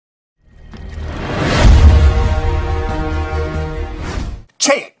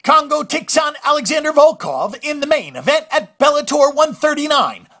Cheick Kongo takes on Alexander Volkov in the main event at Bellator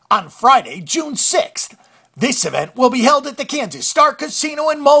 139 on Friday, June 6th. This event will be held at the Kansas Star Casino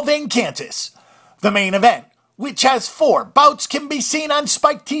in Mulvane, Kansas. The main event, which has 4 bouts, can be seen on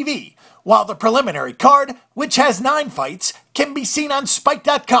Spike TV, while the preliminary card, which has 9 fights, can be seen on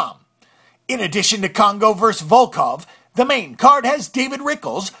Spike.com. In addition to Kongo vs. Volkov, the main card has David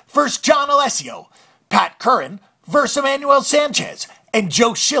Rickles vs. John Alessio, Pat Curran vs. Emmanuel Sanchez, and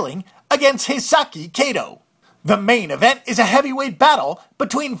Joe Schilling against Hisaki Kato. The main event is a heavyweight battle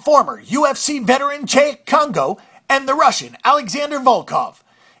between former UFC veteran Cheick Kongo and the Russian Alexander Volkov.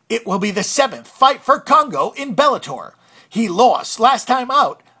 It will be the 7th fight for Kongo in Bellator. He lost last time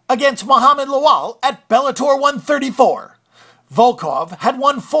out against Mohamed Lawal at Bellator 134. Volkov had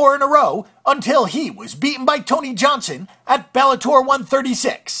won 4 in a row until he was beaten by Tony Johnson at Bellator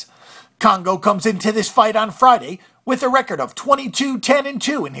 136. Kongo comes into this fight on Friday with a record of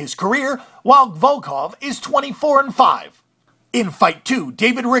 22-10-2 in his career, while Volkov is 24-5. In Fight 2,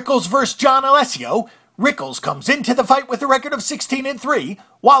 David Rickles vs. John Alessio, Rickles comes into the fight with a record of 16-3,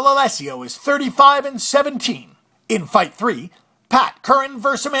 while Alessio is 35-17. In Fight 3, Pat Curran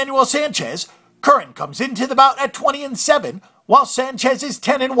vs. Emmanuel Sanchez, Curran comes into the bout at 20-7, while Sanchez is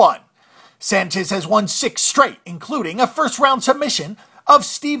 10-1. Sanchez has won 6 straight, including a first-round submission of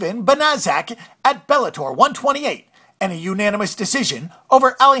Steven Banaszak at Bellator 128, and a unanimous decision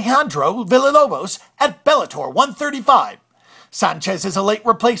over Alejandro Villalobos at Bellator 135. Sanchez is a late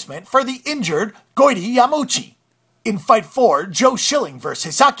replacement for the injured Goiti Yamauchi. In Fight 4, Joe Schilling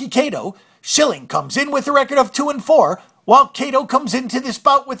vs. Hisaki Kato, Schilling comes in with a record of 2-4, while Kato comes into this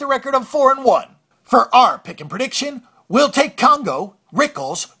bout with a record of 4-1. For our pick and prediction, we'll take Kongo,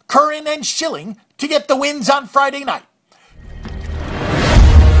 Rickles, Curran, and Schilling to get the wins on Friday night.